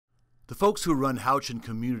The folks who run Houchin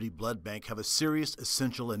Community Blood Bank have a serious,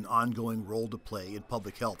 essential, and ongoing role to play in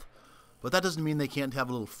public health. But that doesn't mean they can't have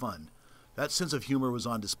a little fun. That sense of humor was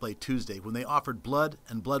on display Tuesday when they offered blood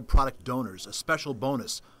and blood product donors a special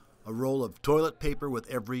bonus, a roll of toilet paper with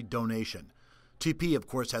every donation. TP, of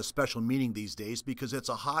course, has special meaning these days because it's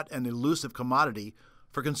a hot and elusive commodity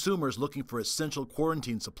for consumers looking for essential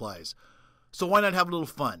quarantine supplies. So why not have a little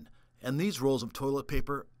fun? And these rolls of toilet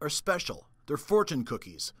paper are special. They're fortune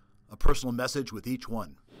cookies. A personal message with each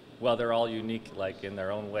one. Well, they're all unique, like in their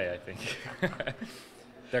own way, I think.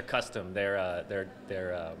 They're custom. They're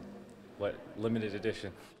limited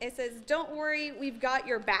edition. It says, "Don't worry, we've got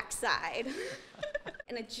your backside."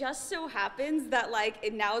 And it just so happens that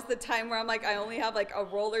now is the time where I'm like, I only have like a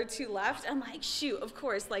roll or two left. I'm like, shoot, of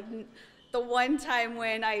course, like the one time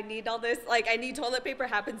when I need all this, like I need toilet paper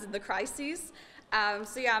happens in the crises.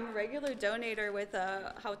 So yeah, I'm a regular donator with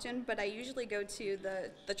Houchin, but I usually go to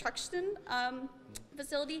the Truxton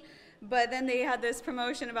facility. But then they had this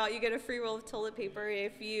promotion about you get a free roll of toilet paper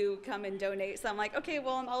if you come and donate. So I'm like, okay,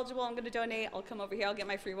 well, I'm eligible, I'm going to donate. I'll come over here, I'll get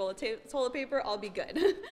my free roll of toilet paper, I'll be good.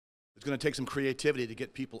 It's going to take some creativity to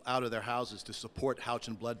get people out of their houses to support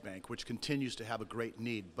Houchin Blood Bank, which continues to have a great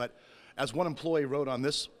need. But as one employee wrote on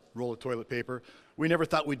this roll of toilet paper, we never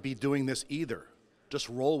thought we'd be doing this either. Just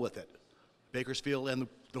roll with it. Bakersfield and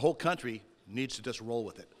the whole country needs to just roll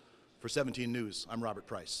with it. For 17 News, I'm Robert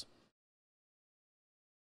Price.